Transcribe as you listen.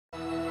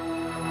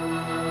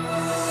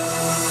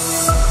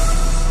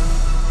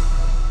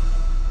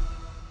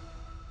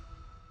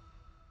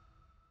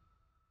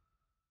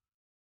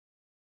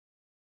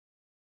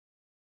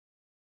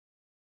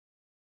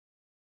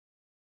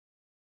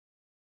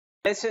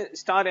let's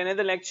start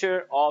another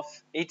lecture of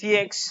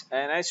ATX,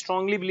 and I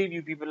strongly believe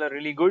you people are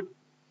really good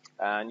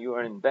and you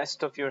are in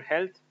best of your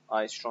health.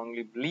 I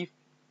strongly believe.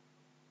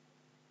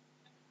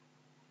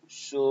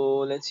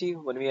 So let's see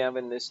what we have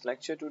in this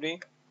lecture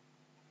today.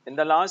 In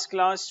the last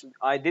class,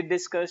 I did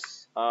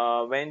discuss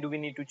when do we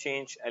need to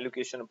change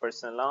allocation of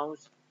personal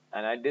allowance,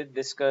 and I did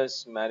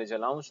discuss marriage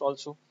allowance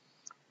also.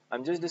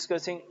 I'm just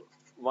discussing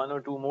one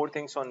or two more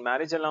things on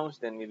marriage allowance,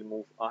 then we'll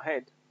move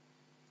ahead.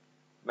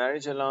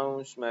 Marriage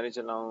allowance, marriage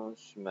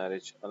allowance,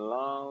 marriage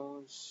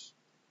allowance.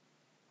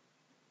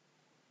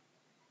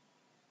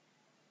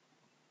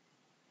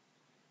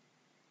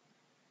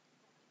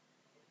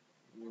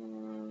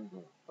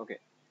 Okay.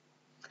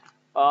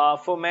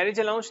 For marriage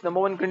allowance, number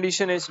one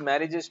condition is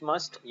marriage is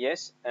must,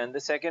 yes, and the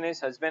second is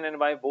husband and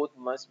wife both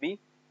must be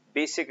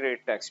basic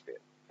rate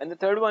taxpayer. And the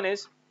third one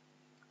is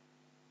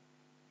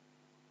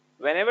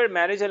whenever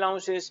marriage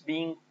allowance is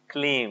being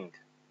claimed,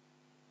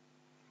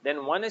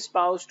 then one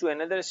spouse to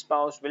another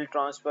spouse will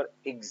transfer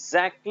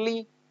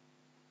exactly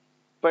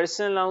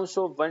personal allowance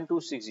of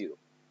 1260.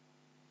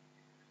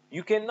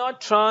 You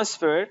cannot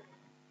transfer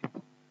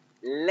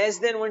less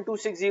than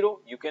 1260,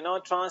 you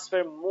cannot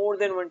transfer more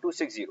than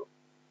 1260.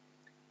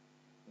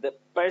 The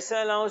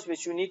personal allowance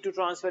which you need to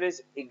transfer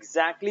is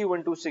exactly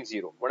 1260.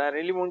 What I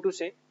really want to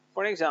say,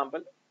 for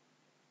example,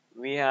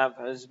 we have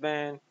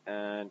husband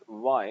and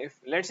wife.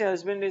 Let's say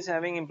husband is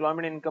having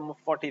employment income of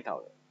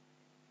 40,000,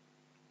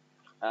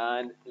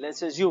 and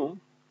let's assume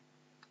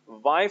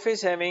wife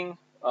is having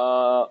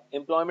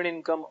employment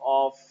income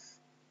of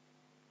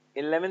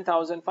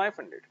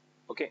 11,500.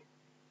 Okay,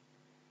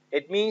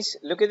 it means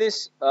look at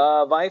this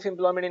wife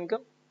employment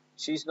income.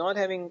 She's not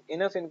having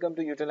enough income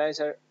to utilize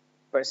her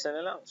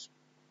personal allowance.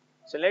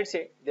 So let's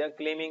say they are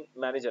claiming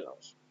marriage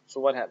allowance. So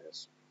what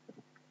happens?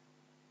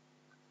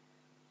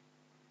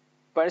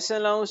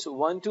 Personal allowance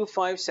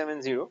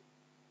 12570.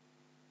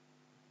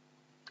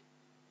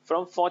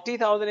 From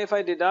 40,000 if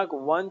I deduct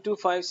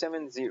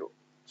 12570,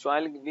 so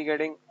I'll be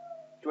getting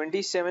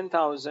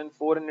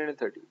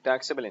 27,430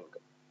 taxable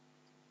income.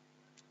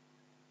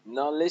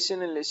 Now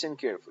listen and listen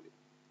carefully.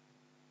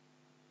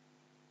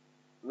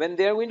 When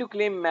they are going to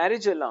claim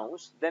marriage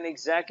allowance, then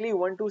exactly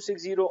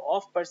 1260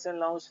 of personal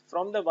allowance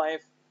from the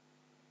wife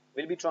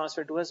will be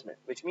transferred to husband,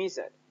 which means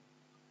that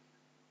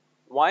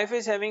wife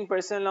is having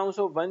personal allowance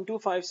of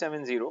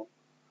 12570.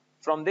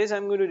 From this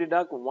I'm going to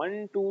deduct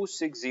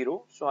 1260,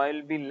 so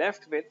I'll be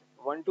left with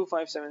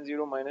 12570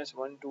 minus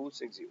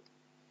 1260.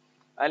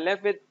 I'm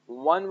left with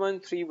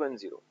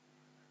 11310.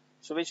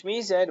 So which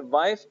means that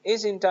wife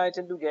is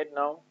entitled to get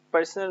now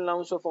personal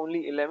allowance of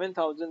only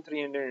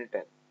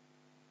 11,310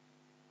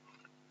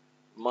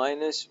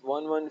 minus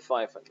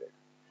 11,500.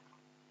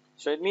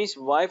 So it means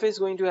wife is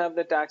going to have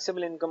the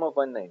taxable income of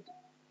 190.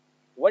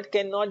 What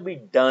cannot be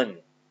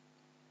done?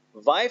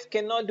 Wife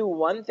cannot do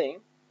one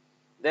thing.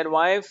 That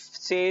wife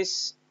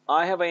says,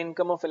 I have an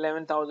income of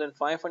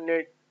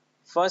 11,500.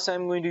 First,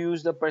 I'm going to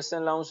use the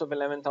personal allowance of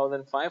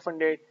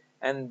 11,500,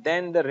 and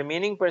then the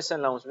remaining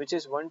personal allowance, which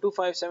is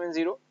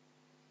 12570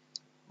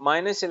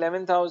 minus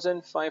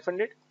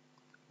 11,500.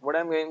 What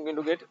I'm going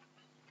to get?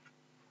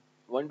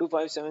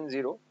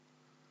 12570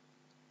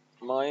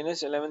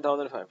 minus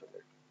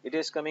 11,500. It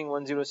is coming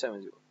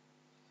 1070.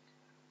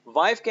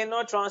 Wife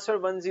cannot transfer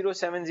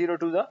 1070 to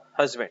the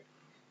husband.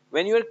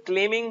 When you are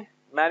claiming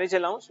marriage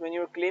allowance,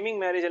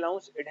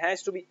 it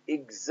has to be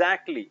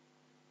exactly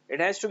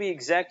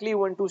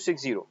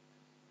 1260.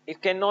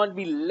 It cannot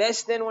be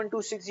less than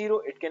 1260.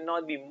 It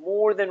cannot be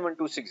more than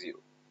 1260.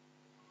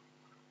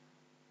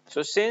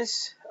 So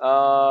since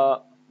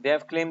they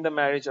have claimed the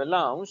marriage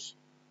allowance,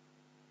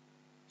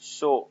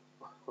 so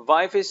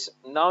wife is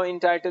now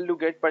entitled to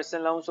get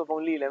personal allowance of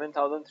only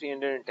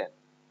 11,310.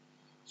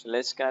 So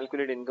let's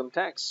calculate income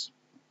tax.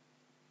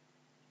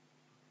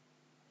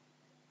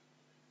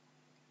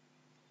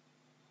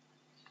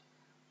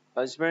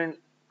 Husband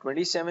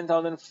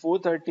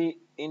 27,430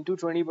 into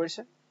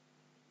 20%.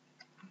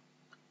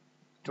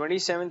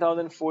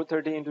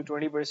 27,430 into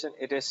 20%,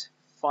 it is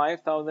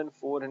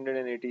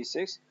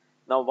 5,486.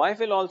 Now wife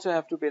will also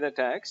have to pay the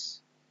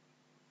tax,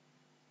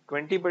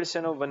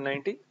 20% of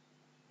 190,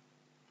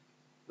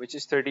 which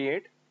is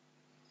 38.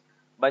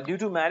 But due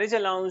to marriage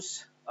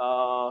allowance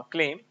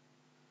claim,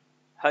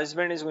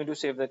 husband is going to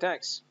save the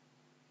tax.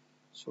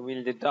 So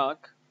we'll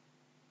deduct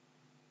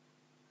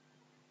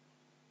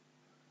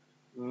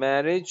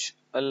marriage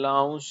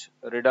allowance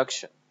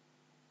reduction,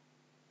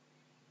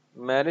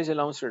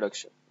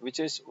 which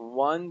is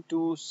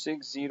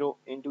 1260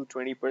 into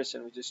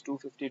 20%, which is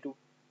 252.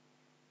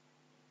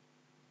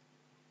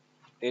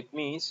 It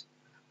means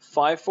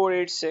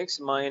 5486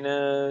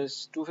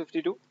 minus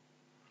 252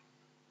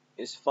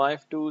 is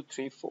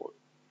 5234.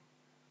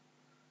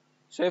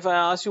 So if I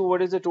ask you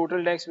what is the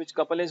total tax which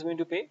couple is going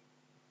to pay,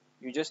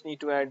 you just need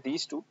to add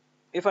these two.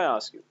 If I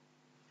ask you,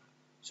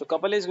 so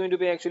couple is going to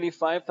pay actually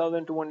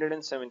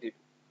 5,272.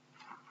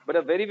 But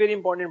a very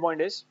important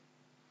point is,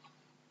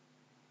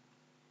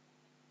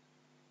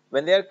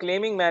 When they are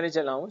claiming marriage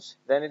allowance,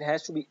 then it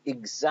has to be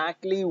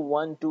exactly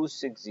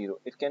 1260.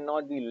 It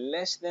cannot be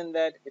less than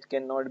that. It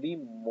cannot be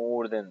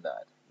more than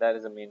that. That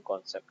is the main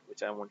concept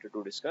which I wanted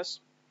to discuss.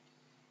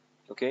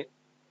 Okay,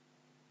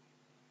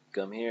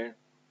 come here.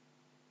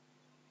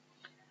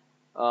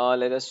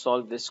 Let us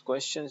solve this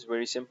question. It's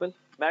very simple.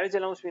 Marriage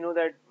allowance, we know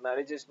that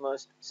marriages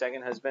must,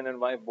 second husband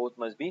and wife both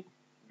must be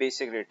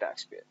basic rate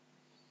taxpayer.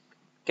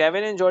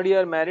 Kevin and Jody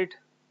are married.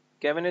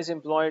 Kevin is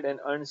employed and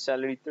earns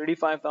salary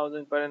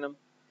 35,000 per annum.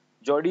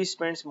 Jody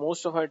spends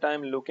most of her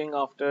time looking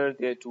after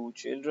their two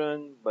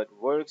children but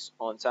works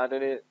on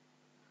Saturday.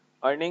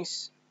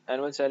 Earnings,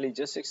 annual salary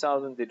just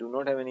 6,000. They do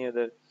not have any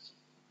other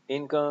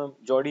income.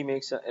 Jody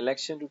makes an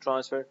election to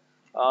transfer.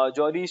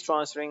 Jody is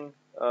transferring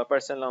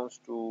personal allowance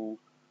to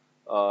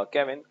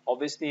Kevin.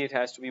 Obviously, it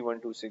has to be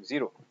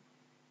 1260.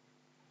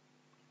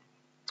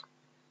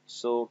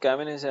 So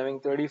Kevin is having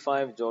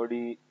 35,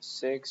 Jody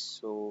 6.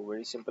 So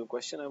very simple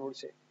question, I would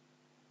say.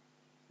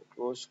 It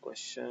was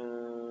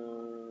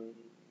question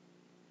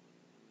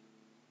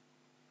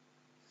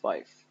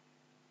 5.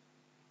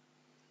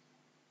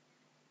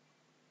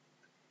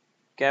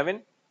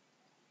 Kevin,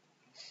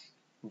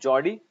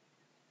 Jody,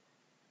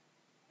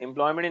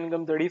 employment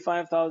income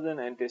 35,000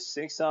 and it is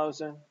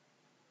 6,000.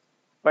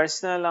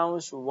 Personal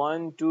allowance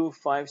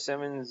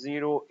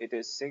 12570, it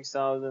is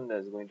 6,000.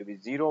 That's going to be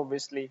 0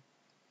 obviously.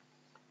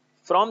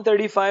 From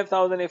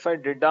 35,000, if I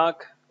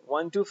deduct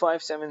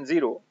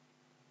 12570,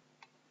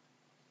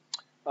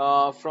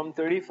 from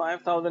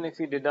 35,000, if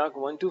we deduct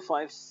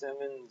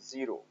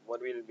 12570,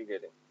 what will be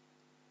getting?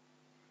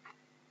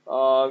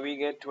 We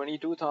get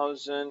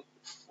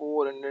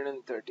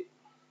 22,430.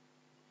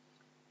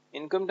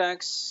 Income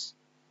tax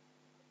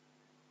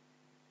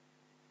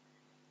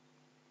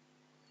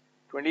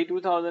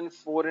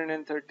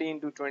 22,430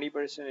 into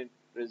 20%, it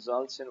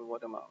results in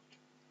what amount?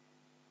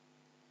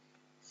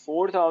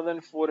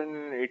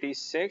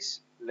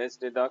 4,486. Let's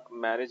deduct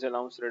marriage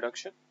allowance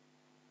reduction.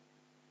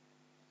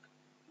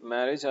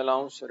 Marriage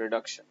allowance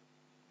reduction.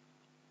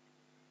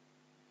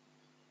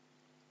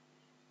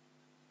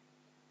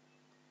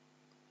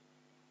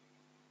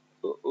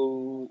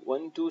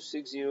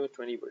 1260,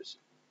 20%.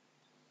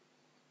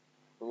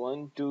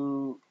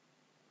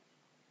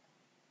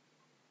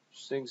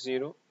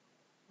 1260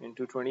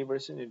 into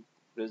 20%, it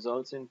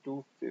results in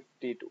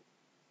 252.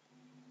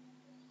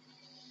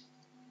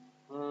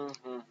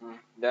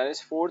 That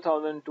is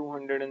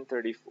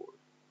 4,234.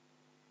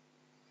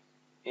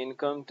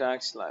 Income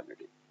tax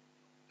liability.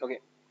 Okay.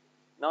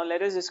 Now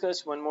let us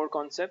discuss one more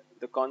concept.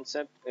 The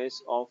concept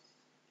is of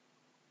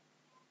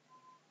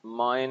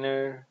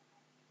minor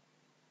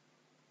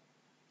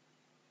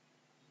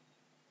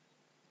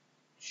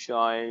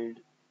child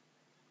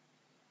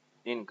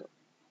income.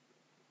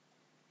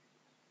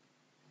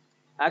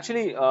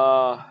 Actually,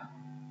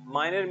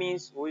 minor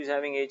means who is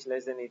having age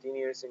less than 18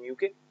 years in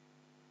UK.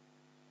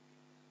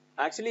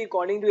 Actually,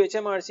 according to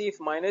HMRC, if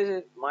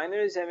minor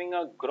is having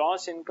a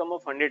gross income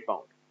of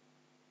 £100,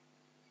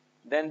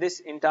 then this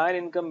entire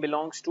income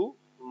belongs to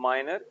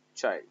minor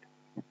child.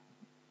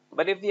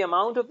 But if the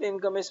amount of the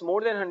income is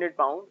more than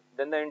 £100,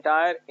 then the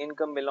entire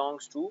income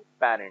belongs to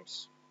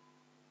parents.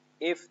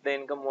 If the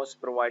income was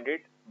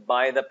provided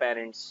by the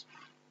parents.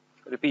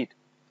 Repeat.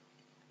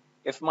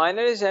 If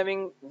minor is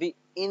having the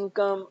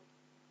income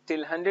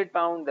till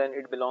 £100, then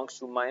it belongs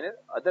to minor.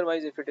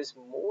 Otherwise, if it is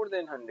more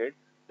than 100,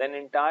 then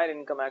entire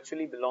income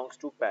actually belongs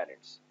to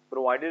parents,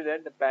 provided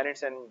that the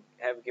parents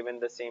have given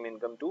the same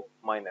income to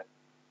minor.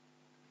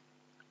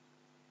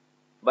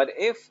 But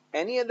if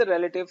any other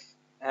relatives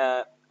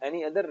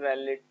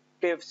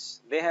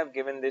they have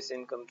given this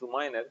income to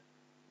minor,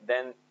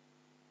 then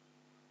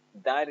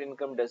that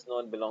income does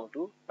not belong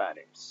to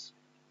parents.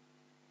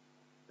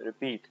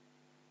 Repeat.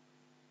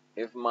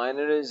 If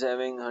minor is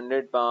having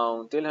 £100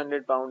 till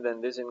 £100,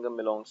 then this income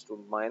belongs to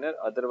minor.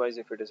 Otherwise,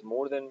 if it is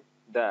more than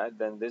that,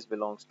 then this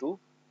belongs to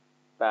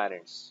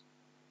parents.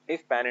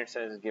 If parents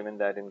has given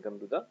that income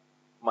to the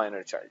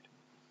minor child.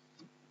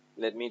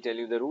 Let me tell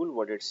you the rule,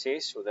 what it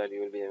says, so that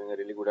you will be having a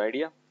really good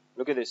idea.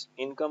 Look at this,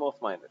 income of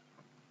minor.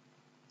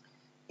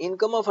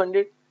 Income of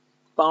 £100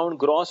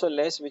 gross or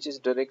less, which is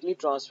directly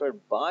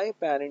transferred by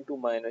parent to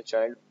minor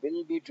child,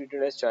 will be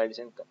treated as child's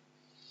income.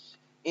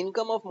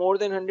 Income of more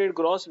than 100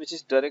 gross, which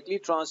is directly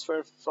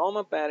transferred from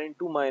a parent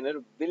to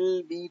minor,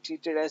 will be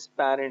treated as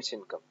parent's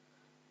income.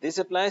 This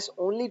applies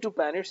only to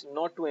parents,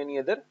 not to any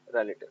other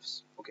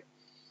relatives. Okay.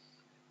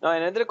 Now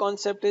another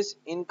concept is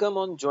income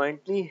on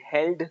jointly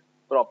held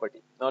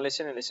property. Now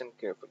listen and listen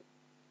carefully.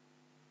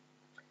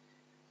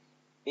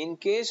 In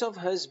case of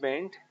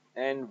husband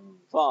and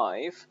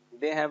wife,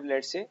 they have,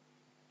 let's say,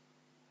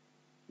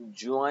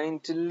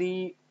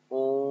 jointly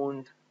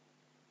owned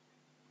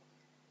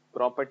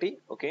property.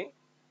 Okay.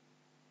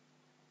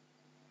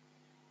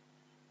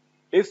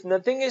 If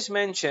nothing is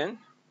mentioned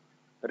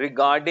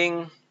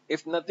regarding,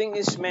 if nothing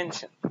is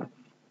mentioned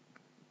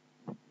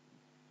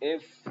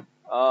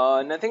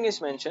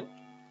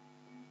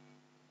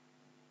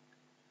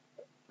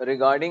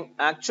regarding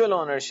actual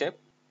ownership,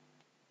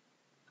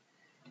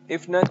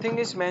 If nothing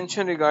is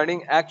mentioned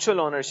regarding actual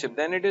ownership,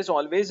 then it is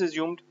always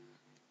assumed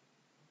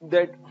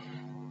that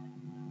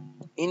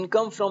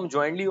income from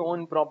jointly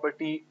owned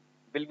property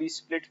will be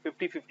split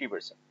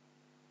 50-50%.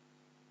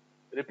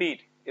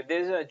 Repeat, if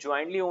there is a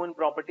jointly owned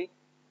property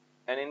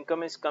and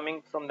income is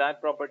coming from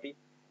that property,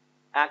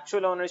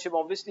 actual ownership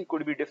obviously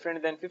could be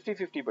different than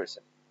 50-50%.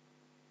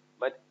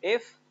 But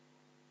if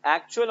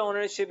actual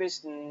ownership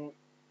has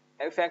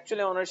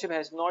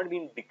not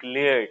been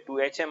declared to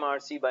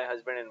HMRC by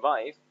husband and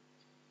wife,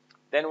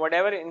 then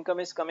whatever income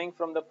is coming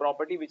from the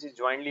property which is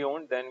jointly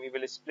owned, then we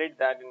will split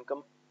that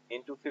income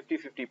into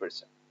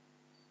 50-50%.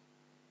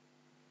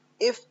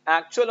 If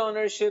actual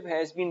ownership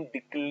has been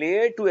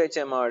declared to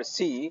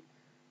HMRC,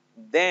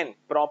 then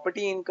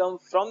property income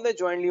from the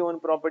jointly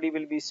owned property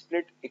will be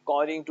split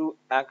according to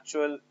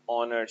actual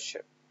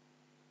ownership.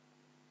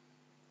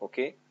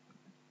 Okay.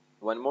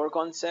 One more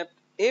concept.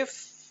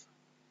 If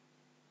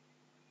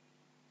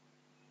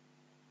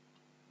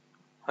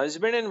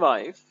husband and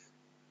wife,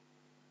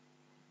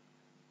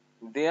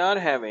 they are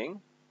having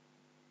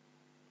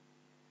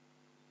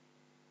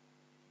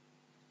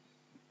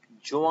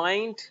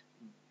joint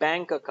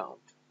bank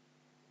account,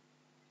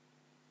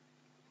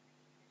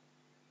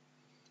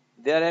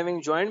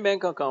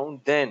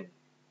 then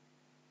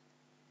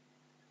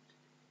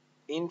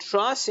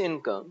interest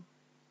income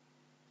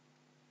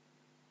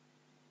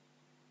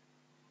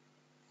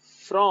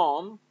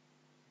from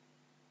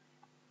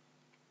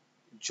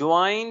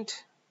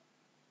joint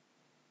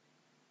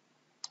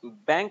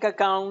bank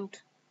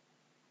account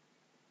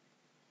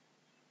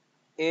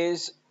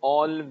is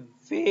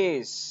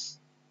always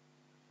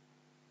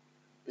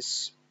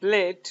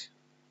split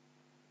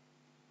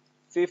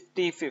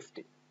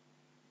 50-50.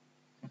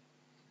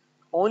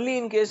 Only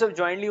in case of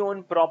jointly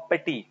owned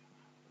property,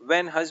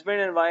 when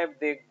husband and wife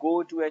they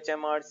go to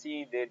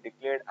HMRC, they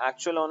declared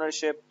actual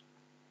ownership,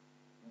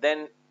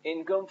 then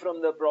income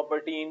from the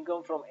property,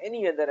 income from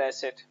any other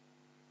asset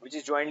which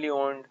is jointly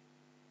owned,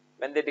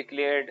 when they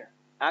declared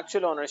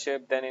actual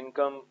ownership, then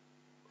income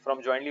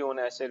from jointly owned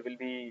asset will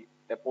be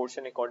a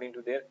portion according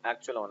to their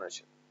actual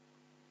ownership.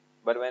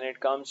 But when it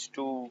comes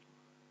to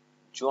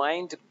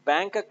joint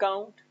bank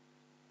account,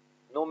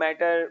 no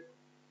matter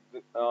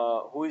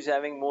who is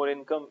having more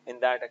income in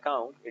that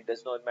account, it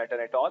does not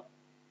matter at all.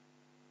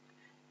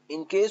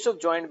 In case of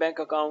joint bank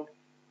account,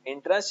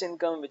 interest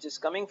income which is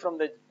coming from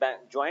the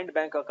joint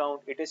bank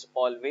account, it is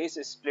always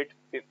split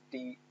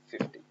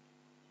 50-50.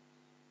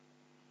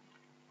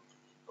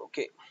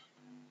 Okay.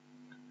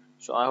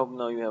 So I hope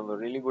now you have a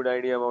really good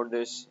idea about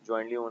this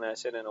jointly owned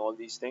asset and all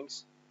these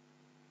things.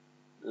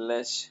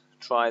 Let's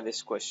try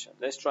this question.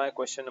 Let's try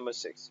question number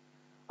 6.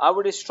 I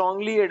would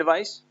strongly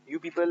advise you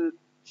people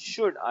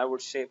should, I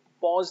would say,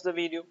 pause the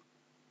video,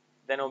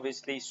 then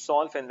obviously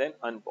solve and then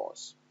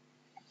unpause.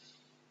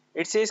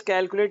 It says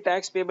calculate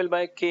tax payable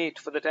by Kate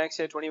for the tax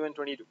year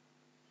 21-22.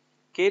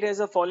 Kate has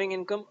the following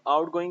income,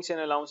 outgoings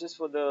and allowances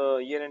for the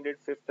year ended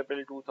 5th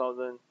April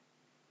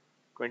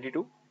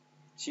 2022.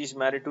 She is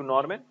married to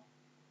Norman.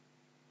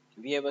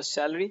 We have a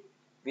salary.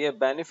 We have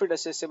benefit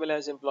assessable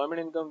as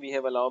employment income. We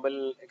have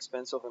allowable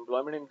expense of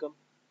employment income.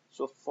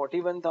 So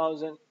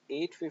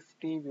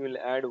 41,850, we will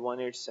add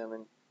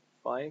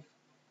 1875.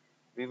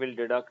 We will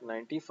deduct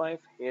 95.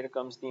 Here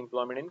comes the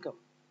employment income.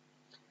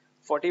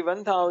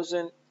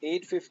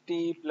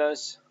 41,850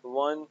 plus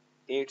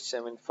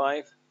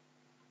 1875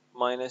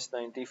 minus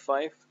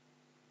 95.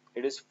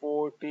 It is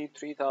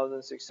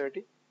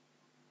 43,630.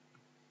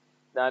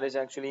 That is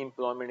actually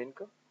employment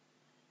income.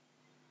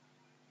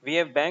 We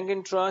have bank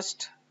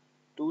interest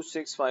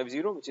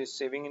 2650, which is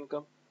saving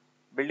income.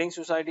 Building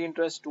society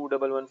interest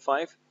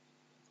 2115.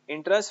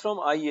 Interest from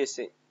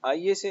ISA.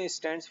 ISA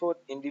stands for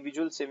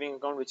individual saving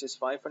account, which is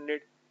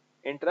 500.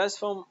 Interest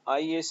from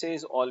ISA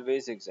is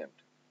always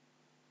exempt.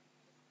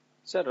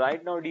 So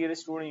right now, dear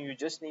student, you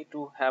just need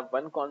to have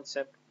one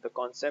concept. The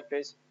concept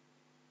is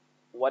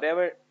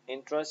whatever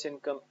interest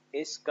income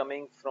is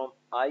coming from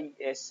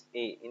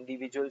ISA,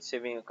 individual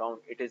saving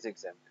account, it is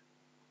exempt.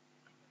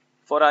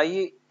 For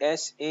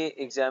ISA,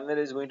 examiner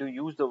is going to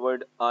use the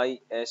word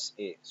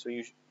ISA. So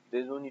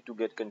there's no need to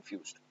get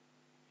confused.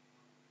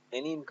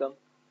 Any income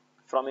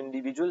from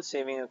individual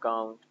saving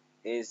account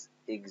is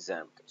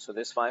exempt. So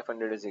this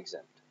 500 is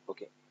exempt.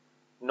 Okay.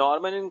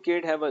 Norman and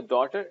Kate have a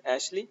daughter,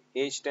 Ashley,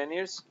 age 10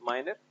 years,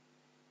 minor.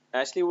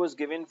 Ashley was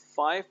given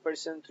 5%,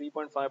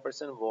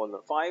 3.5% wall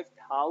loan,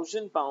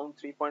 £5,000,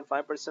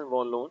 3.5%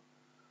 wall loan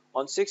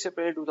on 6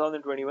 April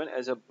 2021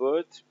 as a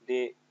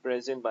birthday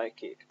present by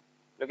Kate.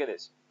 Look at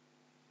this.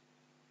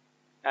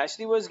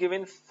 Ashley was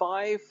given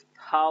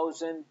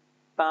 £5,000,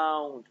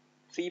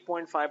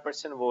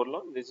 3.5% wall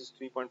loan. This is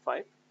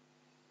 3.5.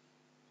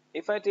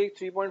 If I take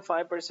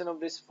 3.5% of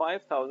this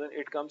 5,000,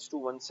 it comes to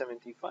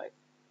 175.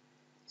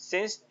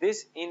 Since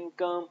this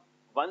income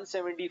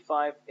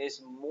 175 is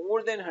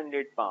more than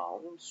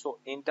 £100, so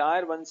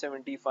entire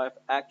 175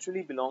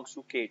 actually belongs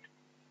to Kate,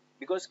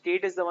 because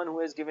Kate is the one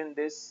who has given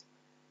this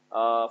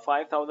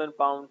 £5,000,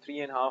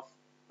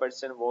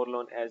 3.5% war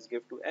loan as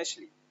gift to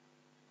Ashley.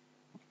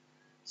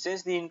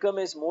 since the income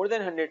is more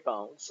than £100,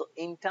 so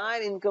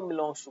entire income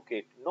belongs to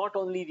Kate, not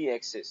only the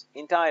excess,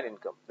 entire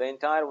income, the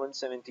entire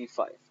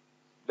 175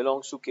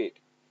 belongs to Kate.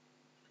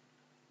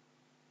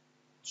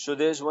 So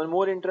there's one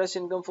more interest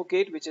income for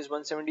Kate, which is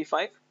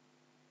 175.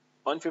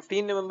 On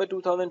 15 November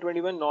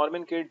 2021,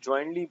 Norman Kate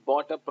jointly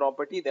bought a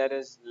property that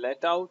is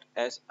let out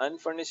as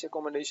unfurnished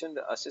accommodation.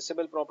 The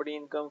assessable property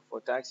income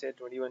for tax year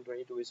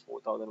 21-22 is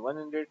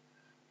 4,100.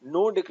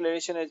 No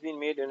declaration has been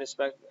made in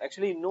respect.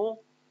 Actually, no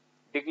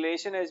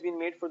declaration has been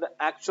made for the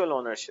actual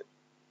ownership.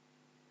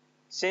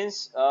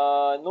 Since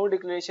no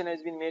declaration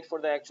has been made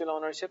for the actual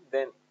ownership,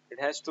 then it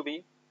has to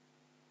be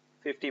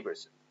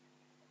 50%.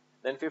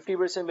 Then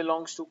 50%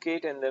 belongs to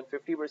Kate and then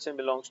 50%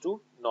 belongs to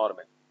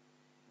Norman.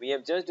 We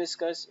have just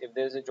discussed if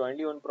there is a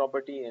jointly owned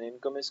property and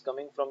income is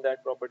coming from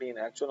that property and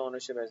actual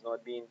ownership has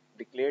not been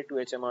declared to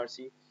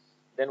HMRC,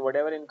 then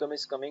whatever income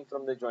is coming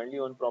from the jointly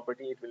owned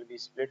property, it will be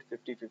split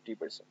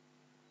 50-50%.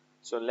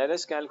 So let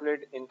us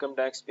calculate income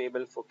tax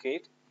payable for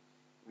Kate.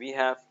 We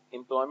have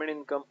employment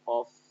income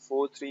of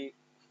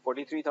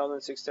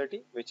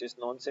 43,630, which is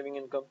non-saving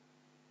income.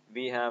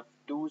 We have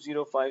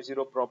 2050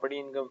 property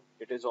income,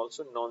 it is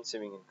also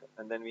non-saving income,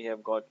 and then we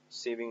have got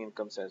saving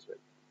incomes as well.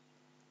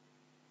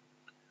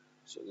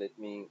 So let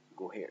me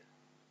go here.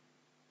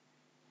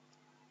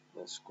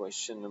 That's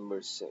question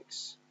number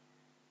 6.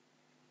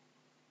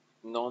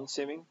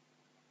 Non-saving,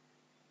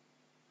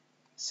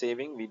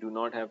 saving, we do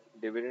not have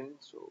dividend,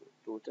 so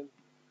total.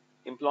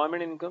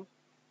 Employment income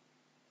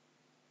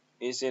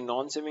is a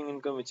non-saving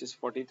income which is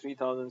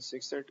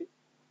 43,630.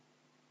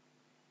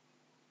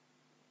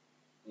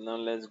 Now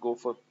let's go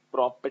for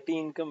property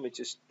income, which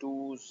is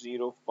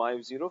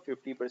 2050,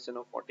 50%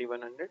 of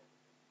 4100.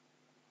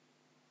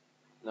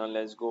 Now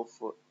let's go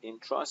for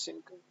interest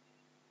income.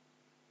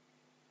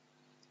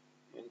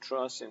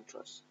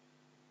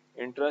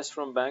 Interest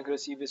from bank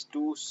receive is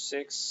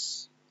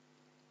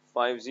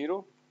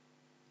 2650.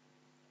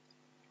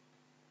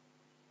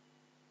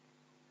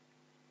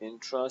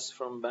 Interest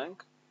from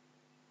bank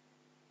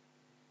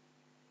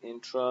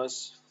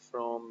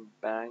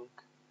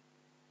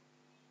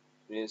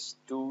is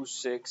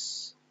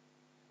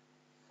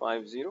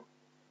 2650.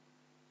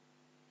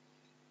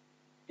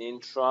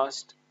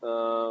 Interest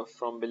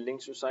from building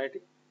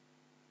society.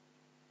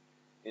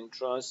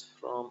 Interest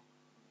from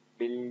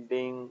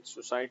building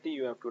society,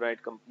 you have to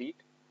write complete.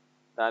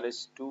 That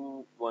is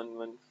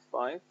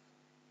 2115.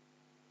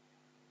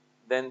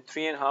 Then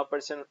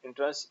 3.5%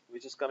 interest,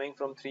 which is coming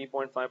from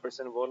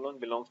 3.5% war loan,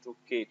 belongs to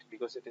Kate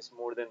because it is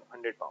more than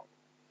 £100.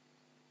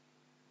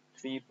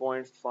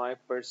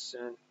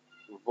 3.5%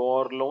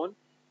 war loan,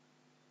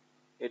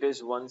 it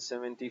is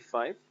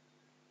 175.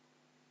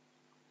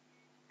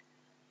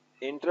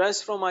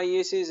 Interest from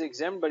ISA is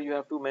exempt, but you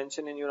have to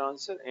mention in your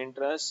answer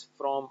interest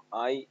from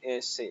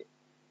ISA.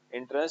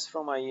 Interest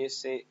from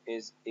ISA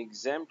is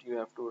exempt. You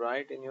have to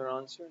write in your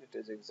answer it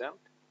is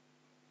exempt.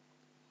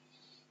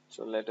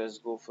 So let us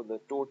go for the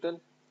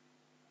total.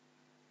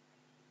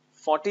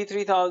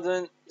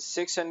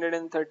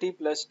 43,630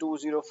 plus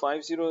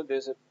 2050.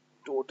 There's a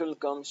total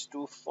comes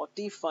to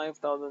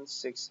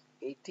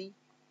 45,680.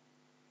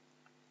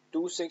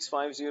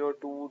 2650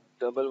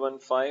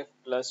 2115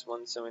 plus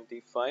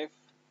 175.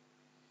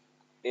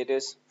 It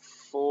is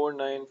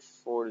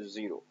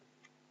 4940.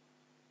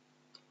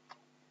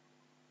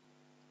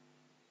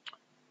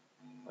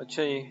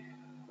 अच्छा जी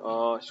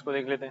इसको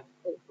देख लेते हैं.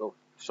 Oh,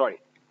 sorry,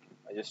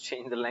 I just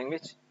changed the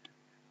language.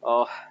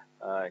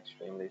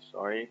 Extremely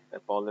sorry.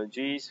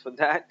 Apologies for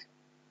that.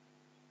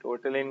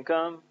 Total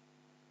income.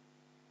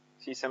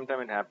 See,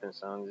 sometimes it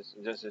happens.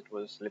 Just it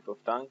was a slip of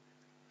tongue.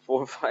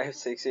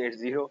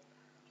 45680,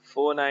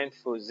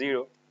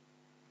 4940.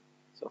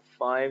 So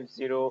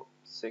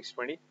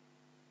 50620.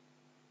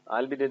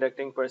 I'll be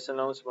deducting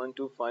personal allowance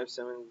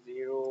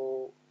 12570,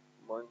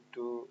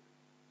 12.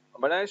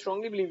 But I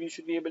strongly believe you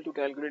should be able to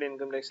calculate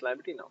income tax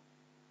liability now.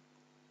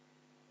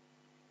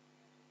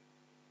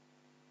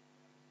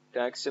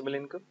 Taxable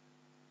income.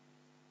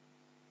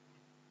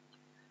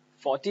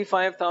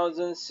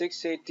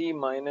 45,680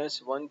 minus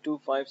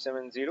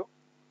 12570.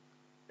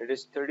 It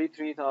is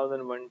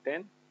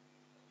 33,110.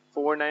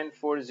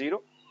 4940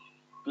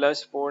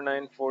 plus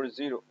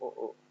 4940.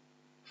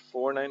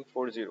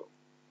 4940.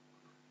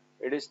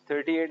 It is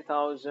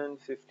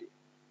 38,050.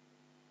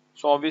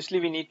 So obviously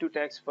we need to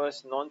tax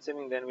first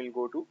non-saving, then we'll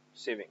go to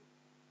saving.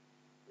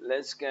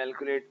 Let's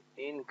calculate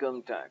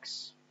income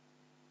tax.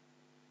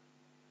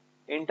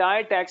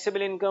 Entire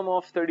taxable income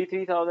of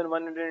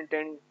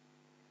 33,110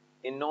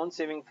 in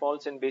non-saving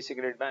falls in basic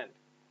rate band.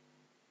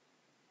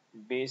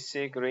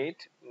 Basic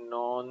rate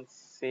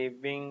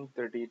non-saving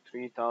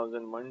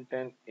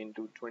 33,110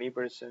 into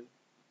 20%.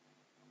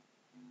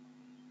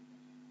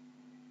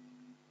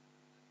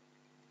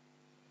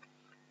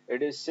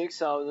 It is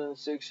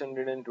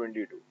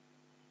 6,622.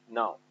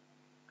 Now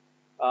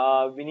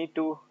we need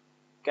to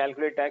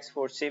calculate tax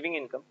for saving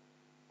income.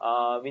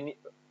 We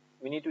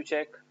need to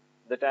check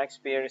the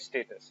taxpayer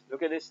status.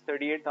 Look at this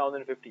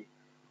 38,050.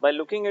 By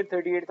looking at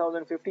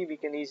 38,050, we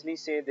can easily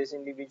say this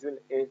individual,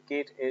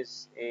 Kate,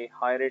 is a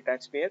high rate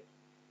taxpayer.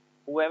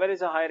 Whoever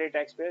is a high rate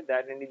taxpayer,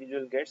 that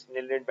individual gets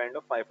nil rate band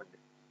of 500.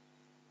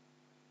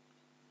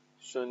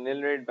 So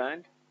nil rate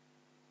band,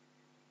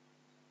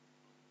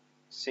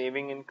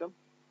 saving income,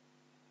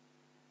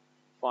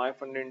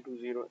 500 into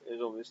 0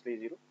 is obviously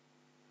 0.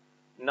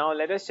 Now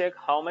let us check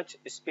how much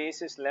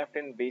space is left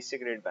in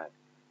basic rate band.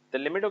 The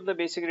limit of the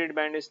basic rate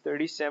band is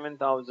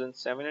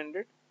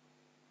 37,700.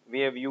 We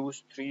have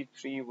used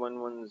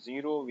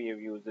 33110. We have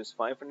used this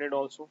 500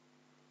 also.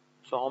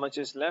 So how much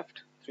is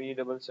left?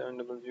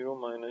 37700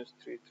 minus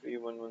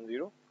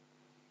 33110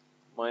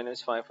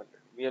 minus 500.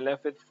 We are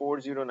left with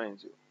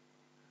 4090.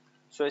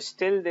 So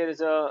still there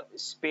is a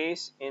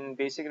space in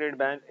basic rate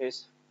band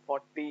is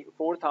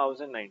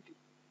 4090.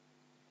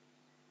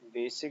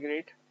 Basic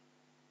rate,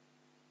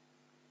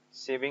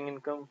 saving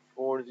income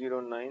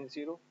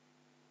 4090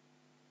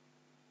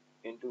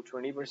 into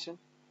 20%,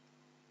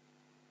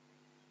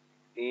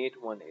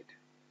 818.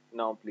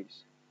 Now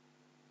please,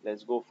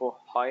 let's go for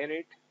higher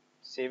rate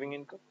saving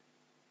income.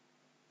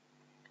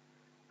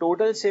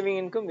 Total saving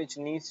income which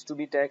needs to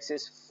be taxed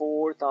is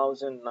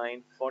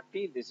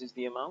 4,940. This is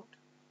the amount.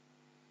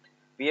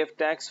 We have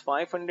taxed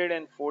 500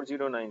 and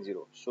 4090.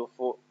 So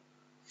for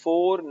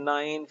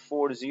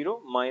 4940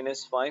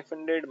 minus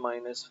 500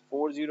 minus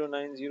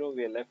 4090,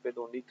 we are left with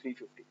only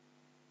 350.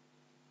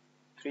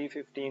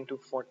 350 into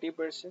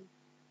 40%,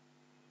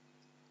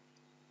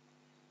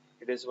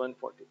 it is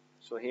 140.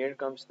 So here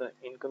comes the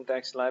income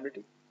tax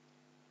liability,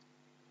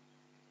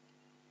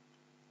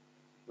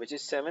 which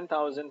is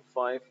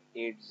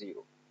 7,580.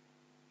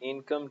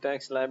 Income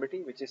tax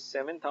liability, which is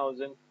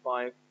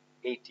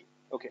 7,580.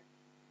 Okay.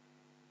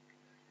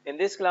 In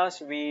this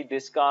class, we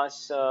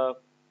discuss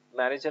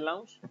marriage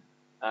allowance,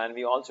 and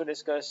we also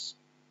discuss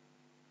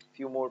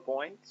few more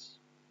points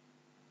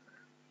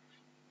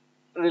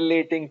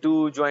relating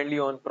to jointly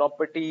owned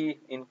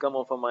property, income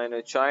of a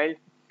minor child.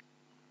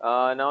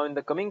 Now in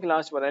the coming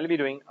class, what I'll be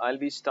doing,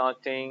 we'll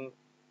start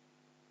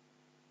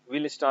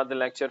the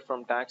lecture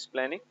from tax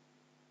planning,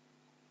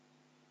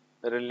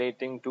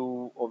 relating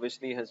to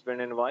obviously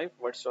husband and wife,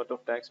 what sort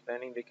of tax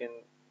planning they can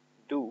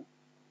do.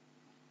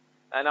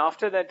 And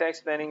after that tax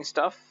planning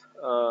stuff,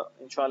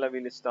 inshallah,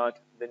 we'll start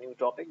the new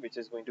topic, which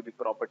is going to be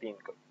property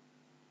income.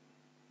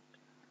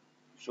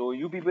 So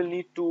you people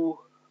need to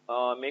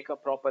make a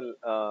proper,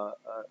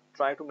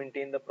 try to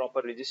maintain the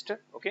proper register,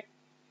 okay?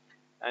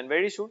 And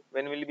very soon,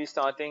 when we'll be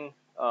starting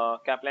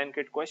Kaplan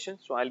Kit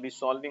questions, so I'll be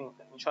solving,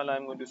 inshallah,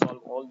 I'm going to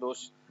solve all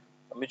those,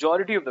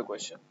 majority of the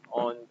question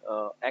on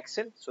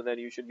Excel, so that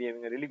you should be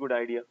having a really good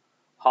idea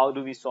how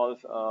do we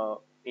solve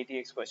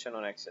ATX question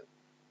on Excel.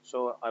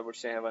 So I would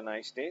say have a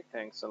nice day.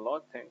 Thanks a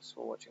lot. Thanks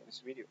for watching this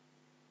video.